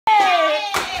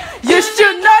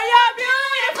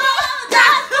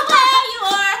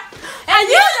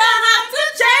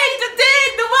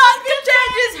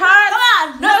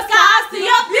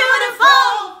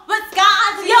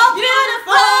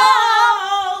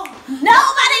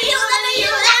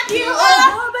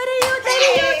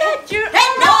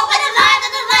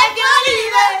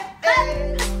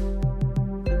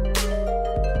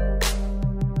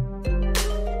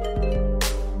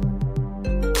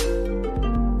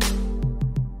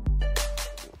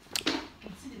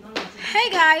Hey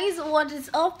guys, what is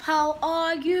up? How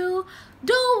are you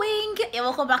doing? And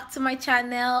welcome back to my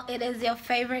channel. It is your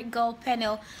favorite girl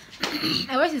panel.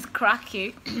 My voice is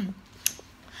cracking.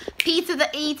 P to the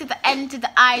E to the N to the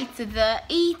I to the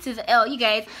E to the L. You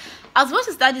guys, I was supposed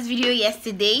to start this video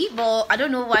yesterday, but I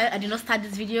don't know why I did not start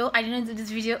this video. I didn't do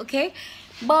this video, okay?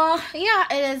 But yeah,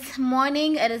 it is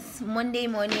morning. It is Monday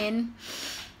morning.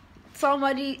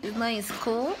 Somebody is not in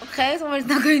school, okay? Somebody's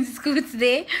not going to school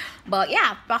today, but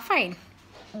yeah, we're fine.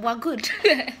 We're good.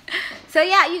 So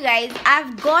yeah, you guys,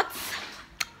 I've got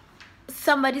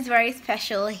somebody's very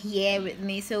special here with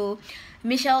me. So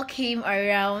Michelle came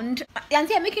around.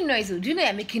 Auntie, I'm making noise. Do you know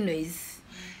you're making noise?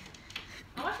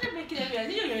 I'm actually making a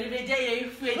noise.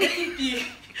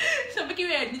 So making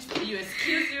me a for you.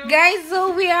 Excuse you, guys.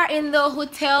 So we are in the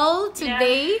hotel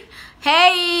today. Yeah.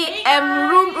 Hey,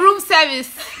 room service.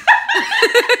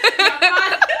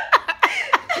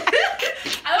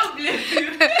 I don't blame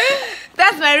you.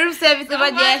 That's my room service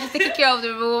over there. She's taking care of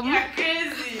the room. You're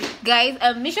crazy. Guys,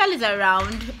 Michelle is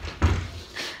around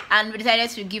and we decided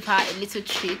to give her a little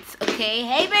treat. Okay,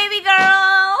 hey baby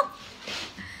girl.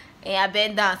 Yeah,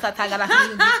 bend down.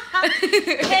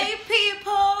 Hey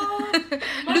people.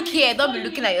 Look here, don't be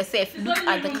looking at yourself. Look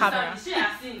at the camera.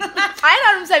 I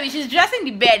know room service. She's dressing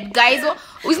the bed, guys.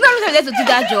 It's not room service to do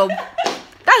that job.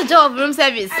 That's the job of room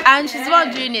service, and she's the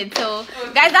one doing it. So,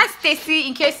 guys, that's Stacy.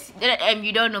 In case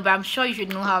you don't know, but I'm sure you should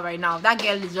know her right now. That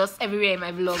girl is just everywhere in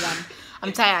my vlog, and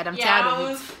I'm tired. I'm tired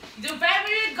of it. The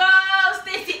baby girl,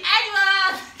 Stacy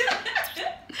Edwards.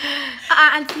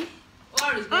 Auntie.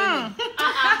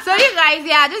 So you guys,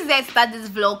 yeah, I just said start this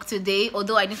vlog today.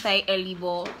 Although I didn't start early,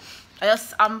 but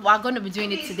we're gonna be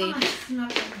doing it today.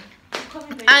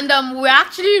 And we're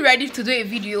actually ready to do a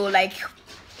video. Like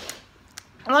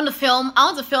I want to film.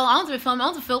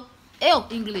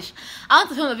 English. I want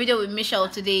to film a video with Michelle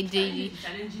today. I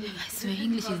swear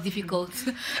English is difficult.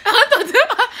 I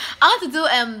want to do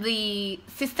the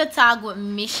sister tag with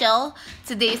Michelle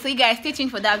today. So you guys stay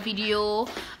tuned for that video.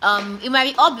 It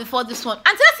might be up before this one.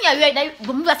 And tell me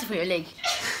you move that for your leg.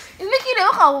 It's making it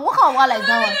walk on wall like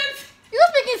that one. You're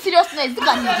not making serious noise. Look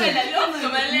at me.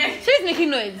 She's making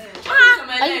noise.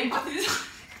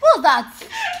 What was that?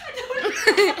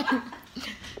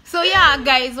 So yeah,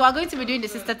 guys, we're going to be doing the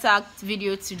sister tag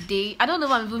video today. I don't know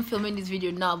if I'm even filming this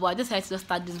video now, but I just had to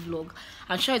start this vlog.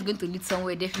 I'm sure it's going to lead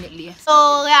somewhere, definitely.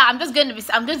 So yeah, I'm just going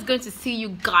to see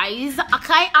you guys.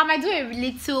 Okay, I might do a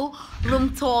little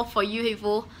room tour for you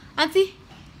people. Auntie,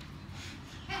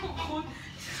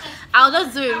 I'll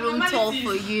just do a room tour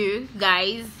for you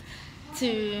guys.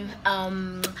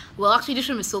 Well, actually this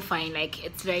room is so fine. Like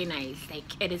it's very nice.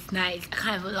 Like it is nice. I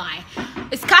can't even lie.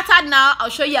 It's scattered now. I'll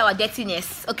show you our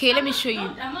dirtiness. Okay, let me show you.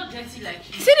 I'm not dirty like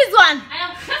you. See this one?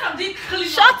 I am clean.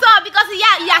 Shut up, because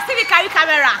yeah, you are still carry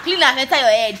camera. Clean and enter your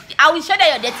head. I will show them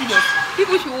your dirtiness.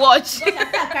 People should watch. You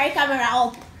still carry camera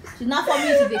up. She's not for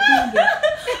me to be clean.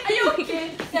 Are you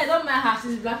okay? Yeah, don't mind her.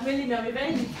 She's blackmailing me. I'm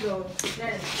very little.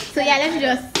 So yeah,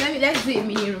 let's do a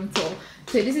mini room tour.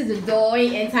 So this is the door.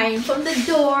 You enter in from the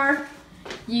door.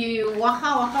 You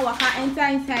waka, enter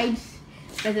inside.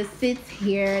 There's a seat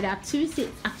here. There are two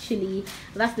seats actually.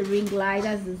 That's the ring light.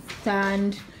 That's the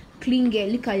stand. Clean girl.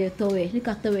 Look at your towel. Look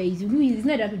at towel. It's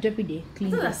not that to drop it there.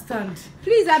 Clean. I stand.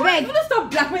 Please, I beg. You don't stop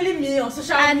blackmailing me on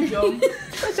social media.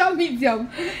 Social media.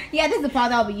 Yeah, this is the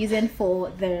powder I'll be using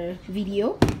for the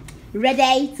video.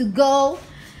 Ready to go.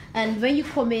 And when you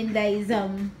come in, there is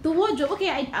the wardrobe. Okay,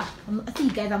 I see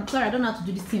you guys. I'm sorry, I don't know how to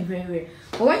do this thing very well.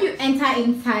 But when you enter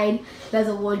inside, there's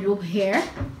a wardrobe here,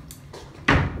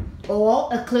 or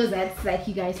a closet, like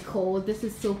you guys call. This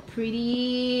is so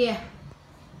pretty.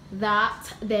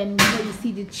 That then you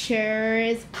see the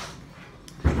chairs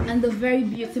and the very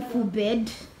beautiful bed.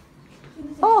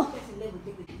 Oh,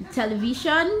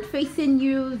 television facing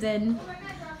you.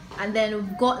 And then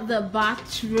we've got the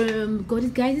bathroom.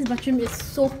 God, guys, this bathroom is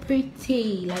so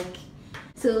pretty. Like,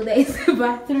 so there is a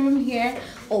bathroom here.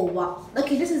 Oh wow.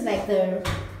 Okay, this is like the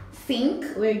sink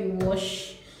where you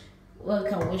wash. Well, you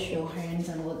can wash your hands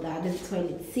and all that. There's a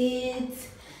toilet seat.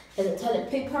 There's a toilet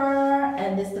paper,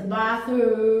 and there's the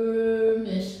bathroom,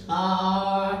 the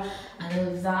shower, and all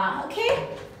of that. Okay.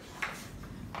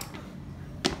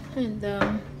 And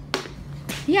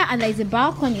yeah, and there's a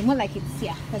balcony, more like it's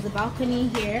here. There's a balcony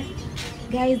here.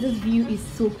 Guys, this view is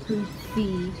so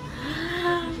pretty.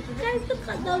 Guys, look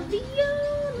at the view.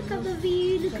 Look at the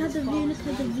view. Look at the view. Look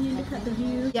at the view. Look at the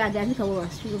view. Yeah, guys, look at what I'm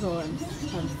saying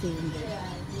there.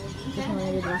 Just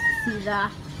wanted you guys to see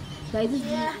that. Guys,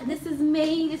 this is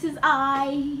me. This is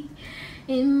I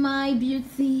in my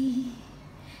beauty.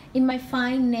 in my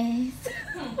fineness.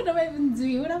 What am I even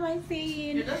doing? What am I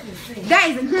saying? You're just insane.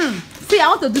 Guys, see, I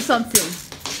want to do something.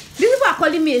 These people are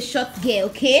calling me a short girl,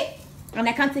 okay? And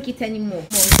I can't take it anymore.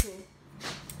 So,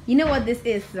 you know what this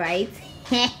is, right?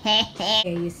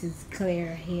 This is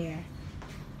clear here.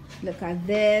 Look at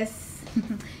this.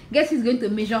 Guess who's going to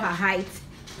measure her height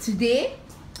today?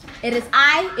 It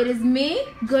is me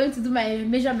going to do my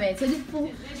measurement. So this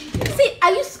people, see,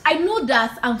 I know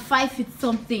that I'm 5 feet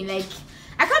something. Like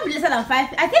I can't be lesser than 5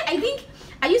 feet. I think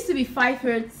I used to be 5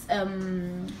 feet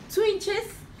 2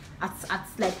 inches at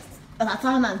like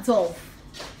 2012.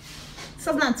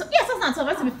 2012. Yeah, 2012.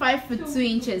 I used to be 5 feet 2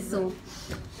 inches. So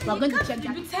we're going to check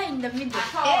that. Bitter in the middle.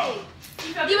 Hey,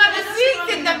 you are the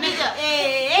sweet in the middle.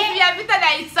 Hey, if you are bitter,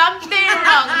 there is something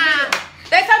wrong.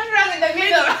 There's something wrong in the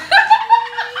middle.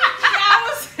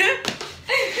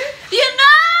 You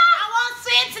know, I want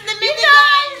sweet in the middle.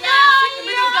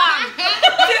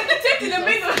 Take in the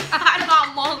middle. I'm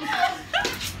monk.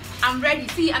 I'm ready.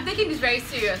 See, I'm taking this very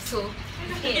serious. So,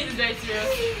 It is very serious.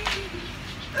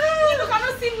 you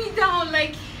cannot see me down.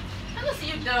 Like, I don't see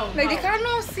you down. they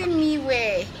cannot see me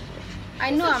where.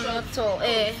 I know I'm not tall.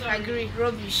 I agree.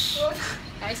 Rubbish.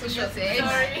 I so short.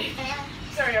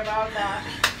 Sorry about that.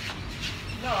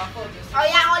 No, I apologize. Oh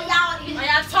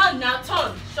yeah. Turn now,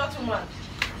 turn. Short woman.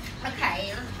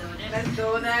 Okay, Let's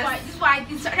do this. This is why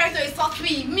this trying to insult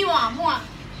me. Me one.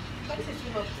 What is this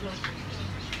woman?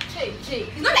 Jay.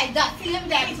 It's not like that. See them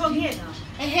there. It's on here now.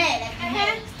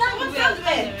 Stand What's well.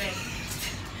 that?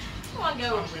 Come on,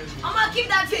 girl. I'm gonna keep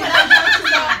that thing.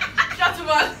 Short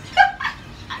woman.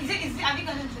 Is it? Have you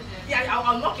gotten to this? Yeah,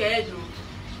 I'll knock your head though.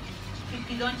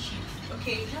 You don't cheat.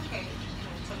 Okay, it's okay.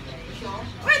 Sure.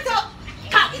 Wait up.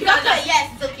 It's okay.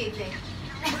 Yes, it's okay then.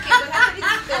 Okay, but after this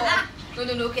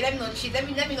is no. Okay, let me not cheat. Let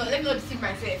me not deceive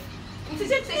myself. This is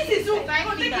Zoo. Take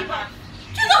Take it back.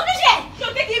 Choose up, Michelle. No,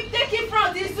 take it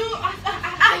from the Zoo.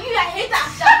 You a hater.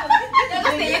 You're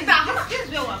just a hater. This is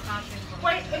where we're counting from.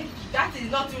 Wait, that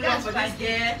is not too long for this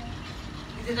girl.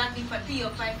 Is it that thing for 3 or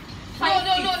 5? No,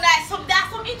 There's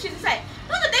some inches inside.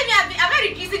 No, I'm not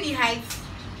reducing the height.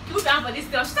 Look down for this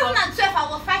girl. 2012,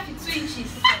 I was 5 feet 2 inches.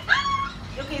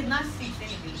 Okay, it's not 6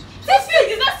 anyway. 6 feet?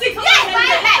 It's not 6. Yes,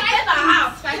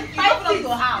 5 feet. 5 feet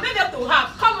to half. Maybe up to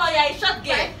half. Come on, you're a short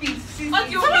girl. 5 feet. 6 What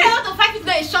do you Somebody mean? want to 5 feet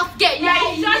not a short girl. You're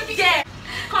a short girl.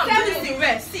 Come, do this in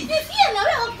rest. See. This here now,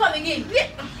 where I want to come again?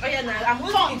 Oh yeah, now I'm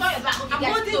holding it. Turn your back. Okay, I'm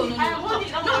guys, holding it. I'm holding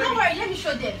it. No, don't worry. Let me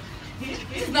show them. This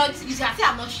is not. You see,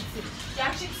 I'm not cheating.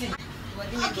 You're cheating.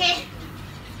 Okay.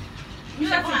 You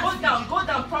have to go down. Go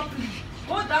down properly.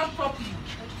 Go down properly.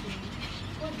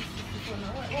 What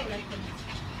will I call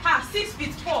it? 6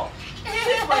 feet 4.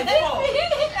 6.4.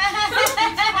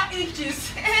 6 inches.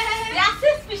 Yeah,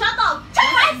 6 feet. Shut up.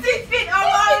 6 feet. Oh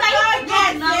my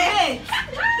God. Yes.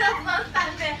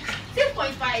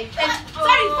 6.5.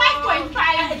 Sorry, 5.5.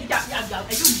 Yeah,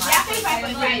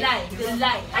 5.5. The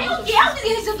lie. Are you okay? How did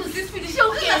you get to 6 feet? Is she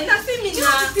okay? See me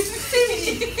now. See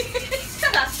me.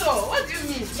 That's all. What do you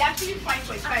mean? You're actually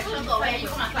 5.5. Shut up. When you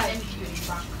come and let me give you a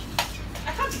back. I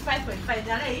can't be 5.5.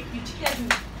 Then you cheated me.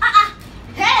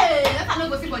 Hey, that's not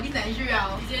going to for this Nigeria.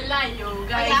 It's a lie, yo,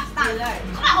 Guys, guys. it's a lie.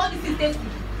 Come and hold this thing tasty.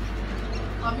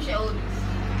 Oh, Michelle, hold this.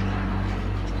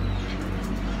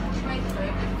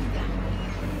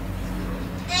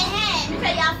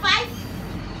 Michelle, you are 5.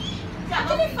 You're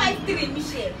actually 5'3",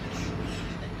 Michelle.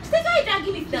 Stay why you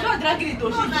dragging it down. She's not dragging it though.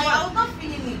 No, She's I was not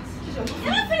feeling it. You're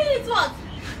You're not feeling it what?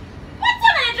 What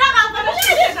time I drag out for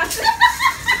Michelle?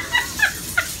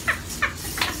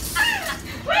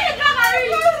 Where you drag out?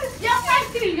 You're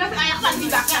 5'3". I can't be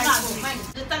back.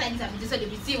 Just tell like this, I'm just so they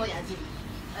will see what you're doing.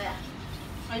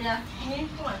 Oh yeah.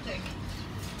 Come on, check.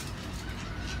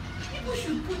 People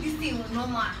should put this thing on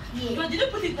normal. Yeah. But did you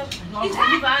put it up? No, It's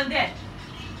leave her there.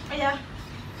 Oh yeah.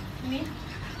 Me?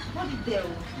 What is there?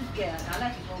 This girl, I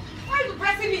like it. Why are you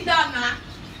pressing me down now?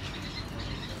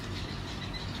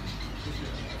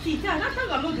 See, that's not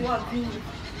the one doing.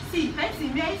 See, I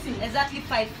see. Exactly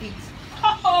 5 feet.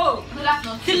 Oh, No, that's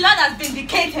not the true. Lord has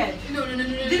vindicated. No.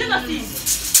 Did you not see?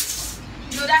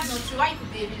 No, that's not true. Why you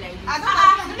could baby like this?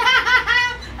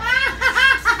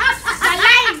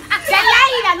 They're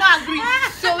lying. I not agree.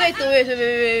 So wait.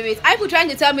 Are you trying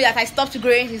to tell me that I stopped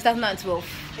growing since 2012?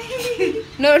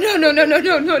 No.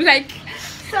 Like,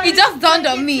 it just dawned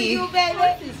on me.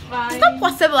 It's fine. It's not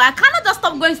possible. I cannot just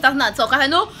stop going since 2012 because I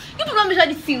know you do not measure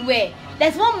this thing where.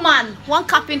 There's one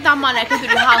carpenter man I came to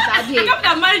the house that day. The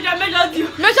captain manager measured you.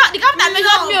 The captain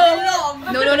measured me.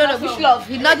 No. Which love?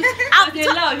 He not. They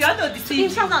love. You have to deceive. In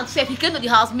 2012, he came to the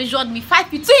house, measured me 5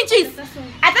 feet 2 inches.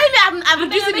 I tell me I'm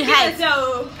reducing the height.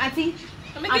 Auntie,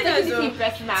 I'm taking this thing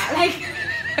personal. Like,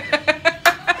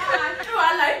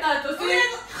 now to see.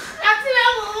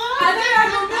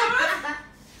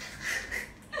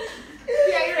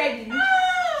 Are you ready?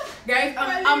 Guys,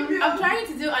 I'm trying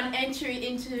to do an entry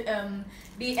into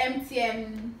the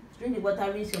MTN. Drink the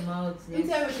water, rinse your mouth.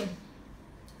 MTN rating.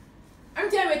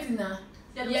 MTN rating now.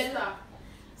 Yellow.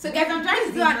 So guys, I'm trying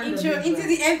to do an intro into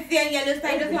the MTN Yellow side.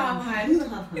 I don't have hands. You don't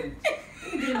have hands.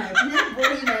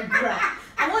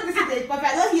 I want to see the but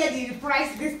I don't hear the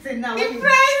price this thing now. The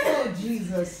price? Oh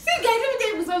Jesus. See guys, let me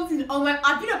tell you something.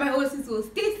 I've been on my own since so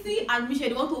Stacy and Michelle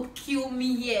they want to kill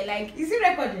me here. Like, is it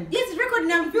recording? Yes, it's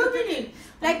recording. I'm filming it.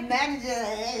 Like manager.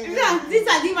 Yeah, these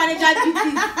are the manager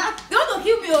duties. They want to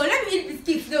kill me. Oh, let me eat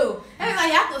biscuits though.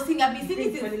 Everybody have to sing. I've been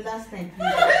singing for the last time.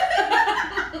 Hurry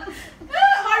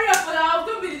up, I'll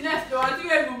do me the next one. I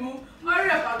think I will move. Hurry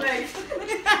up, I beg.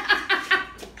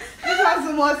 This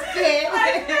was must pay.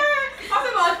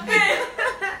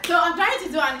 So I'm trying to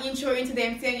do an intro into the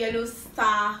MTN Yellow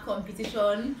Star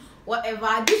competition,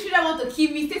 whatever. This should I want to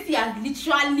kill me. Stacey has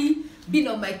literally been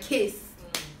on my case.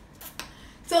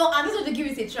 So I'm just going to give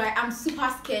it a try. I'm super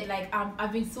scared. Like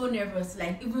I've been so nervous.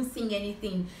 Like even sing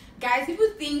anything, guys.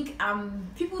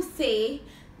 People say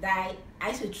that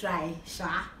I should try,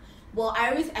 Sha. But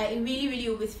I really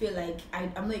always feel like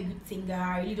I'm not a good singer.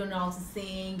 I really don't know how to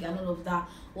sing and all of that.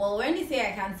 Well, when they say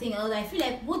I can sing, I feel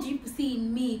like, what do you see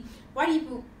in me? Why do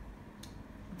you?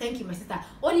 Thank you, my sister.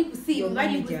 What do you see? Your Why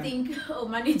manager. do you think? Oh,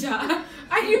 manager.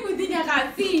 Why do you think I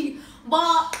can sing?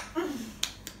 But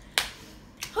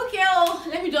okay,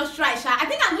 let me just try, Sha. I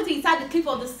think I'm going to insert the clip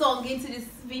of the song into this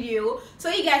video, so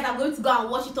you guys are going to go and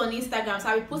watch it on Instagram. So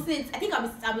I'll be posting it. I think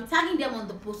I'll be tagging them on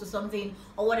the post or something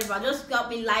or whatever. Just help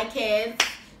me like it,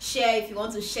 share if you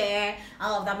want to share,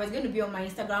 all of that. But it's going to be on my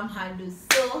Instagram handles.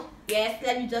 So yes,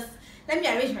 let me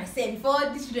arrange myself before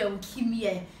this video will kill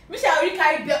me. Michelle already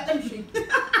carry belt. Let me show you.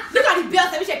 Look at the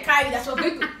belt that Michelle carried that she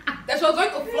was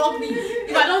going to flog me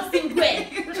if I don't sing well.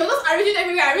 She was just arranging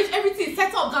everywhere, arrange everything,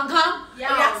 set up, gang.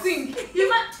 Yeah, sing. You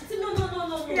might no.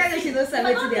 Yeah, she knows I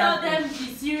don't tell them the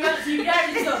serious of this thing. They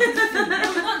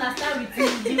will not understand with you.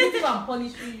 The meeting and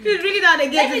punish you. She's really not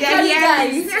again.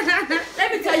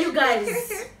 Let me tell you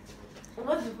guys.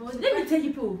 Let me tell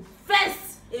you people. First,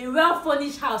 a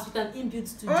well-furnished house with an inbuilt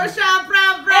studio. Oh, sharp, a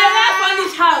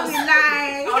well-furnished house.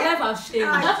 Nice. Our life has changed. A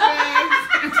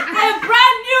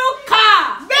brand new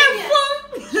car.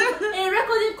 A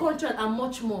recording contract and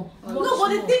much more. No, but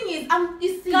the thing is,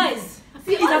 you see, guys.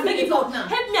 See, I'm begging you. now.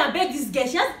 Help me and beg this girl.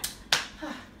 She has.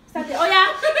 Start it. Oh yeah.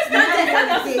 Start.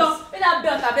 With that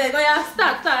belt, I beg. Oh yeah.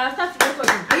 Start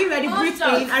recording. Are you ready? Breathe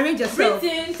in. Arrange yourself.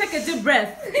 Breathe in. Take a deep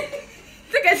breath.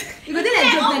 You go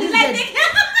like joke like this girl. You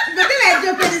go like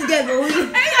joke like this girl.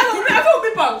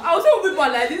 I will say people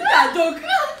like this is a joke.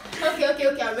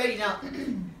 Okay. I'm ready now.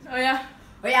 Oh yeah.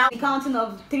 The counting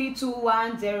of 3, 2,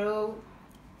 1, 0.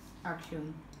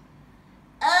 Action.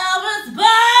 I was born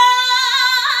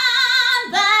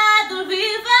by the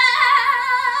river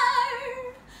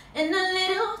in a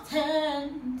little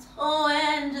tent. Oh,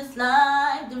 and just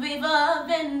like the river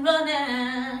been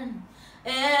running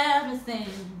ever since.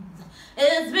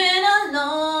 It's been a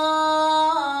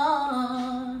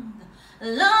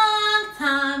long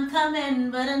time coming,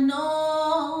 but I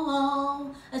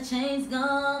know a change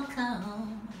gonna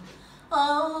come.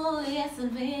 Oh, yes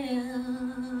it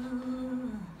will.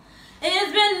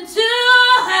 It's been too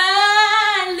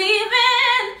hard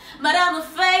living, but I'm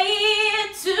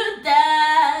afraid to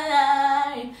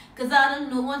die, 'cause I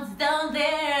don't know what's down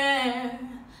there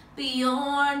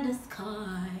beyond the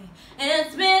sky.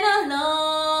 It's been a long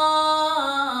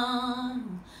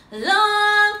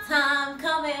time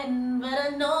coming, but I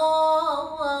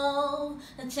know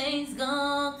a change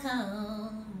gonna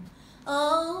come.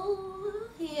 Oh,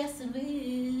 yes it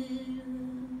will.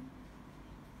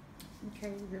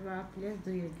 Okay, the rap. Let's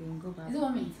do it again. Go back. Is it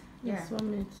 1 minute? Yes,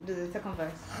 1 minute. Do the second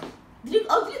verse. Did you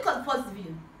pause the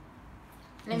video?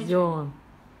 Let me go on.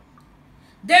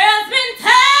 There's been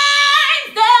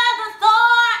times that I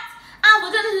thought I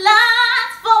wouldn't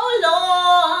last for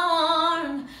long.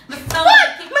 But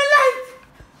my life!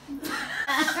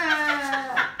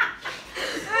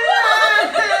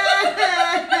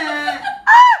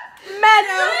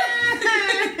 Madam!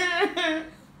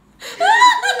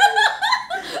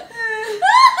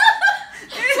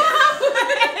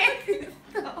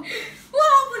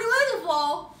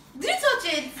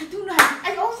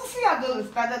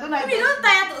 I don't know. You don't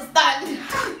tire to stand.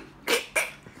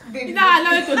 Baby.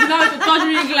 Now to touch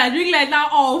ring light now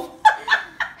off.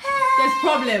 There's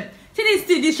problem.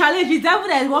 See this challenge, the devil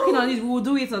that is working on it, we will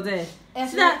do it or there. You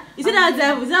see that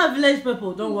devil, is that village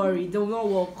people? Don't worry, they will not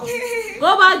work.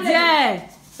 Go back there.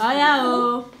 Oh yeah,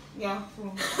 oh. Yeah.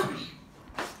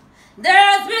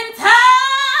 There's been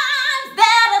times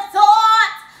that I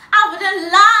thought I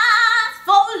wouldn't last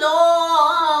for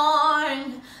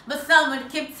long, but someone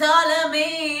kept telling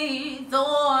me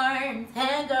thorns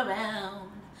hang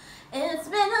around. It's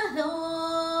been a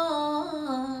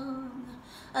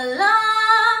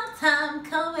long time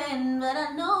coming, but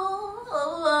I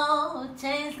know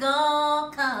change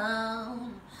gon'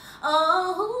 come.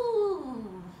 Oh,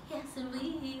 yes it will.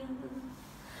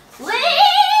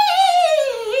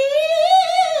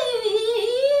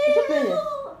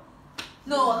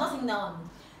 No, I'm not singing that one.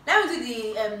 Let me do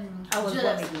the I was born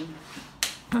again.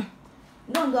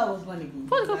 No, I was born again.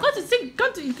 Can't you sing?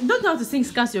 You don't have to sing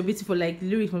 "Scars You're Beautiful" like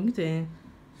lyrics from me to end.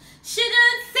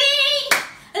 Shouldn't see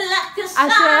like a I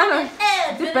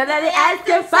should but then I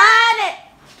still find it.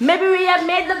 Maybe we have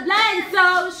made the blind,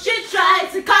 so she tried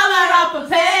to cover up her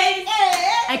face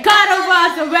and cut her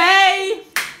words away.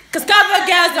 Cause cover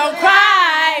girls don't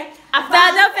cry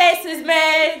after the face is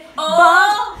made.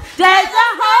 Oh, there's a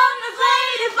home that's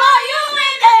waiting for you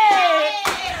in there.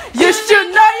 You should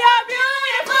know you're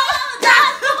beautiful,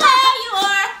 that's the way you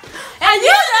are. And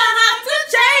you don't have to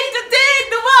change a thing,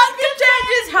 the one can change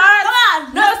his heart. Come on,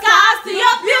 no scars to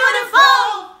you're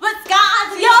beautiful, but scars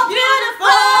to you're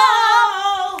beautiful.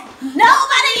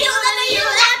 Nobody you than you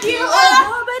that you are.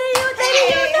 Nobody you than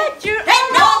you that you are. And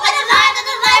nobody lies than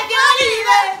the life you're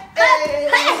living.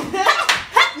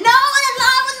 No one is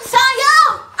lying when it's on you.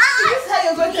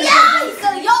 Yeah, so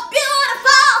you're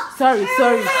beautiful.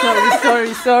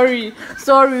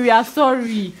 Sorry, we are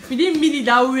sorry. We didn't mean it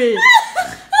that way.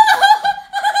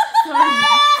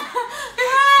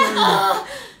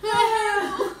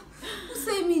 Who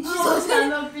saved me, Jesus? I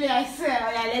cannot play, I swear.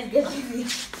 Oh, yeah, let's get busy.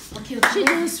 Okay. She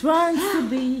just wants to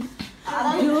be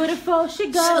beautiful.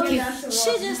 She goes. Okay.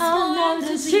 She just wants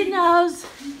to She be knows.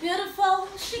 beautiful.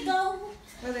 She goes.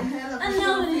 What the hell I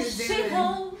know that she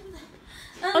holds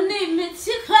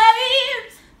unlimited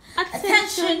claims.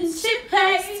 Attention she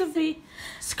pays to be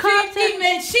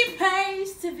image she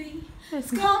pays to be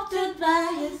sculpted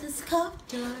by a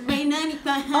sculptor.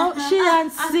 Oh, she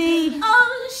didn't see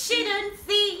Oh, she didn't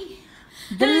see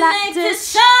the light is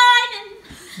is shining.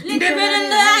 Living in the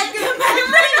light,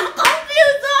 I'm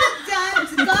confused. Time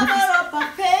to cover up her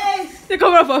face, They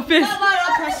cover up her face. cover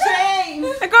up her shame.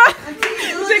 They cover up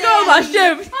her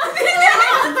shame.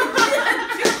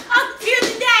 Until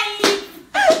the day.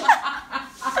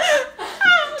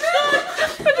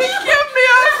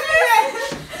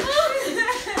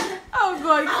 Oh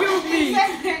God, kill me.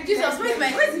 Jesus, where's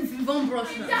the phone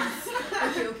brush now?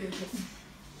 Okay.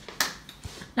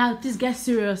 Now, this gets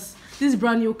serious. This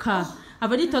brand new car. I've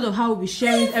already thought of how we'll be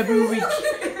sharing it every week.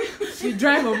 You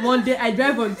drive on Monday, I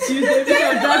drive on Tuesday, we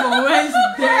can drive on Wednesday.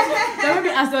 Then maybe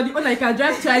as the owner, I can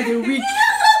drive twice a week.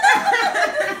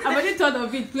 I've already thought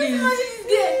of it, please.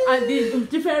 And the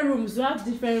different rooms, we have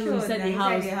different rooms inside the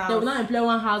house. They will not employ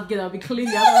one house girl, I'll be clean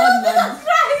the other one man.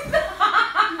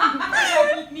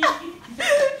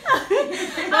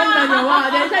 One man, wow,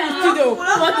 they're inside the studio.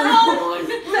 What the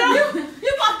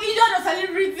You fucking you're a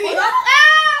celebrity.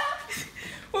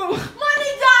 oh.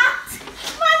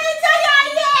 Manager,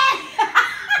 yeah.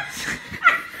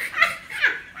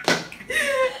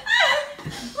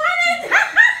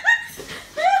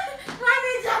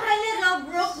 Manager, my leg are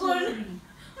broken.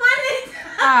 Manager.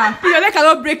 Ah, your leg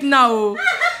cannot break now. Oh.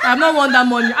 I'm not want that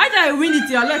money. Either I win it,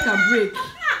 your leg can break.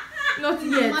 Not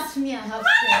yet. Match me and have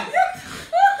sex.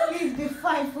 Please be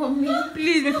fine for me.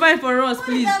 Please be fine for us,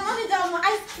 please. Manager,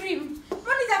 ice cream.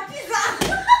 Manager, pizza.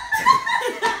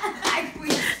 I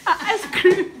quit. Ice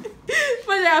cream.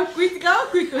 But I quit. You cannot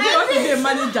quit because you want to be a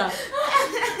manager.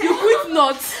 You quit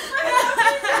not.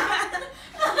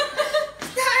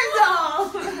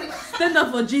 Stand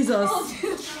up for Jesus.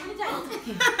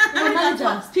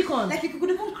 Manager, speak on. Like you could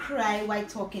even cry while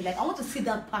talking. Like I want to see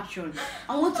that passion.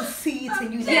 I want to see it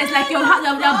in you. Yes, like your heart,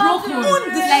 you're broken.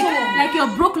 Like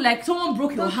you're broken, like someone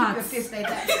broke your Don't heart. keep your face like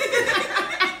that.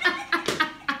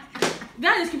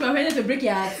 Guys, just keep your head to break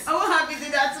your heart. I won't have you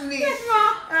do that to me. Yes,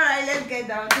 Ma. Alright, let's get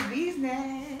down to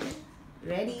business.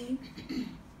 Ready?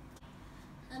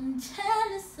 I'm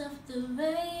jealous of the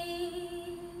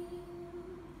rain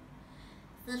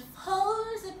that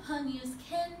falls upon your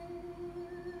skin.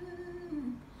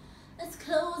 It's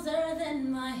closer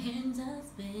than my hand has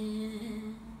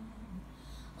been.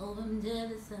 Oh, I'm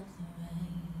jealous of the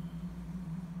rain.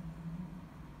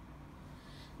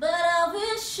 But I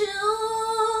wish you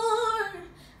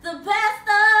the best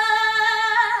of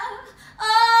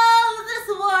all this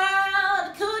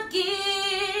world could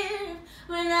give.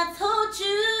 When I told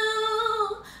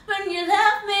you, when you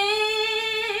left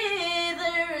me,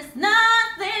 there is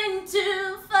nothing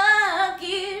to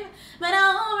forgive. But I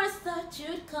always thought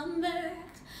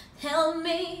Tell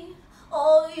me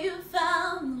all you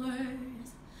found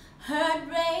words,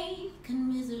 heartbreak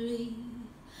and misery.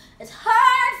 It's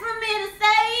hard for me to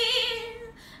say.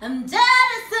 I'm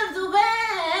jealous of the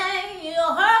way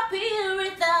you're happy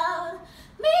without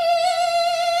me.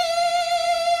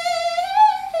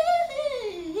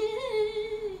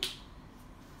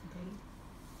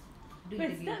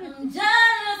 I'm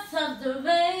jealous of the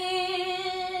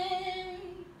rain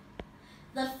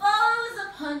that falls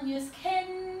upon your skin.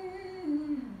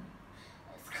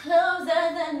 It's closer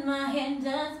than my hand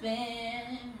has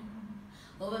been.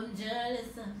 Oh, I'm jealous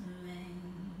of the rain,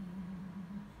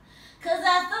 'cause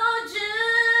I thought you,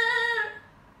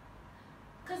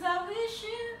 'cause I wish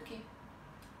you. Okay,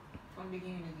 from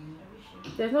beginning again, I wish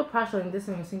you. There's no passion in this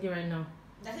song you're singing right now.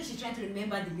 That's why she's trying to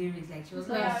remember the lyrics. Like she was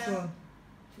Look like, at this one.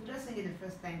 she would just sing it the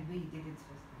first time. We did it first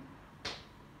time.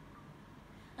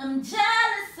 I'm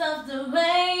jealous of the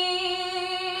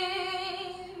rain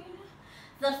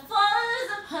that falls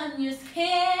upon your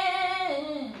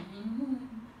skin.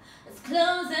 It's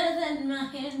closer than my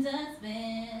hand has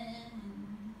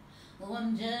been. Oh,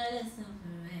 I'm jealous of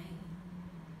the rain,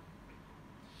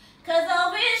 'cause I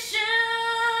wish you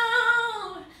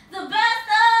the best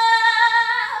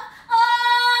of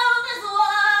all this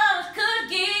world could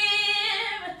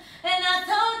give. And I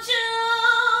told you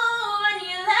when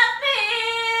you left me,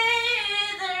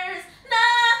 there's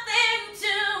nothing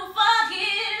to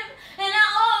forgive. And I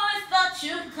always thought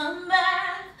you'd come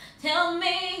back. Tell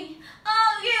me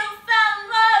all you found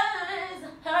was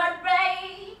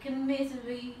heartbreak and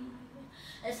misery.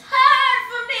 It's hard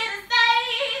for me to say.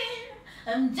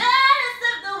 I'm jealous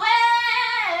of the way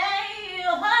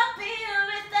you're happy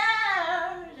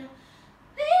without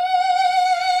me.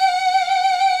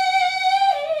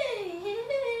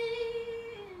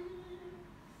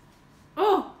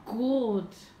 Oh God,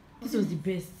 this was the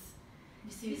best.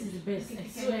 This is the best. I You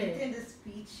swear. can maintain the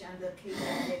speech and the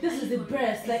cake. This is the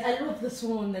best. Like I love this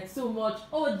one like so much.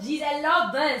 Oh jeez, I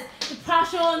love this. The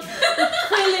passion, the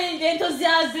feeling, the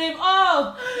enthusiasm.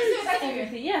 Oh,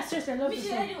 everything. Yeah, seriously, I love this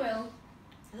one. Well,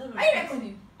 I don't are you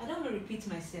recording? I don't want to repeat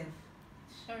myself.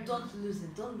 Sorry. Don't lose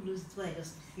it. Don't lose what I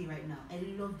just see right now. I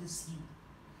love this you.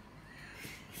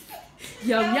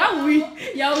 Yo, yowie,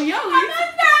 yo, yowie.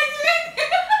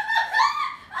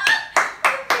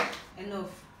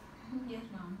 Enough. Yes,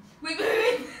 ma'am. Wait.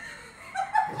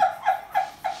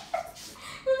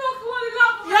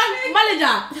 Young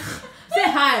manager, say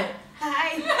hi. Hi.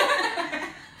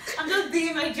 I'm just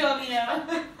doing my job, you know.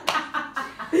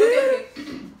 Okay.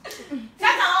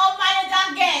 That's an old manager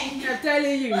gang. I'm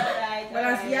telling you. Alright. But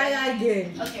I'm Yaya again.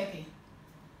 Okay.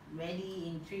 Ready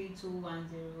in 3, 2, 1,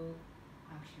 0.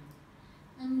 Action.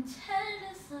 I'm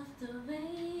jealous of the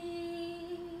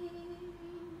rain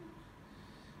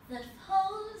that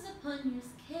falls upon your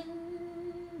skin.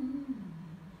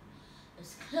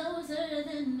 It's closer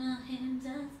than my hand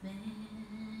has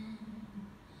been.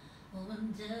 Oh, I'm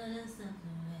jealous of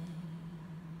the rain,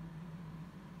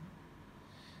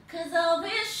 'cause I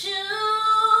wish you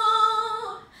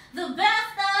the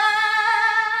best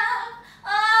of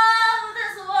all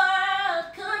this world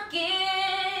could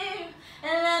give.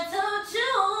 And I told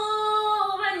you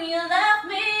when you left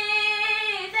me,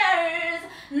 there's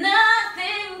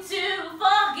nothing to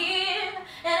forgive.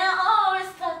 And I always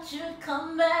thought you'd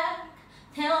come back.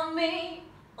 Tell me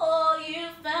all you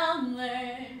found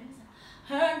words,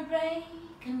 heartbreak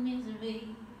and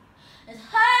misery. It's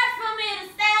hard for me to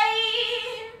say.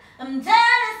 I'm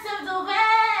jealous of the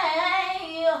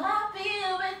way you're happy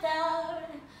without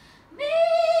me.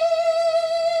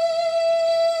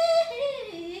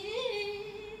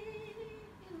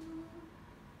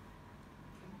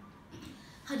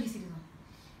 How do you see this one?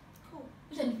 Cool.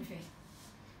 Which one do you prefer?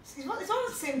 It's all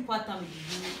the same pattern with you.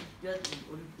 Just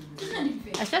Which one do you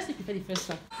prefer? I just prefer the first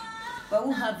one. But I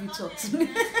won't have you talk to me.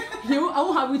 I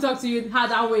won't have you talk to you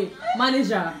that way,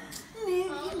 manager. You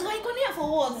come here for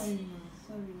what? Sorry.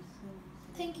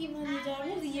 Thank you, manager.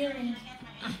 Move the earring.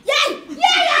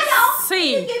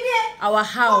 See, our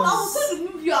house.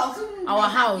 Our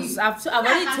house. I've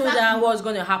already told her what's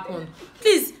going to happen.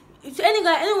 Please, if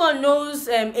anyone knows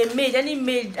a maid,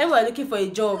 anyone looking for a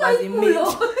job as a maid.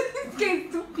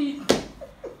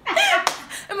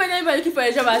 Anyone looking for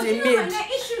a job as a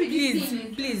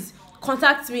maid, please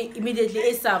contact me immediately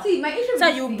ASAP. See, my issue So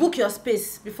with you this book your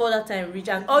space before that time reach.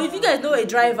 And or if you guys know a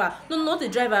driver, no, not a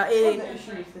driver, a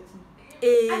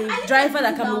driver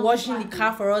that can be washing the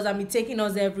car for us and be taking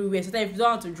us everywhere. So that if you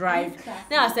don't want to drive,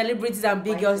 then our celebrities and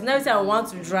big girls never say I want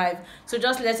to drive. So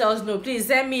just let us know. Please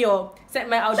send me I'll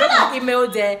drop my email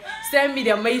there. Send me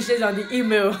the messages on the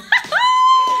email.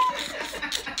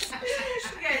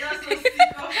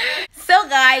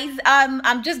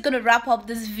 I'm just gonna wrap up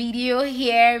this video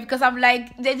here because I'm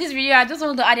like, this video I just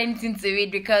want to add anything to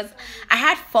it because I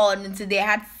had fun today. I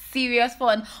had serious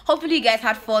fun. Hopefully you guys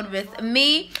had fun with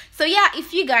me. So yeah,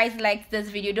 if you guys liked this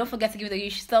video, don't forget to give it a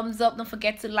huge thumbs up. Don't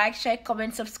forget to like, share,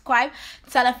 comment, subscribe,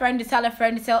 tell a friend, to tell a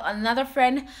friend, to tell another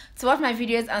friend to watch my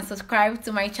videos and subscribe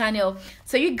to my channel.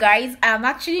 So you guys, I'm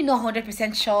actually not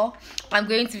 100% sure I'm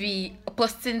going to be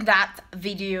posting that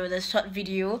video, the short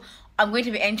video. I'm going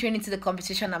to be entering into the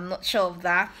competition. I'm not sure of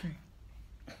that.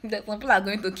 Some people are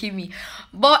going to kill me,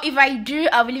 but if I do,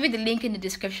 I will leave you the link in the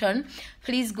description.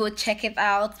 Please go check it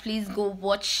out. Please go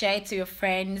watch, share it to your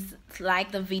friends,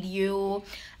 like the video,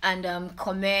 and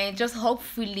comment. Just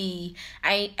hopefully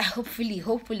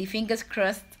fingers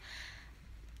crossed.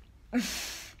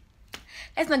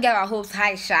 Let's not get our hopes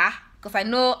high, Sha, because I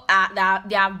know that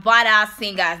they are badass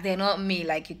singers. They're not me,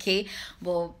 like, okay,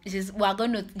 but Jesus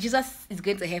is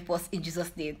going to help us in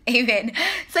Jesus' name. Amen.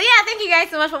 So yeah, thank you guys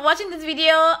so much for watching this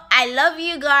video. I love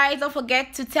you guys. Don't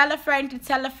forget to tell a friend, to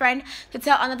tell a friend, to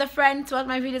tell another friend to watch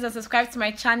my videos and subscribe to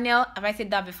my channel. Have I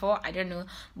said that before? I don't know,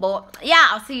 but yeah,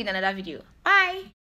 I'll see you in another video. Bye.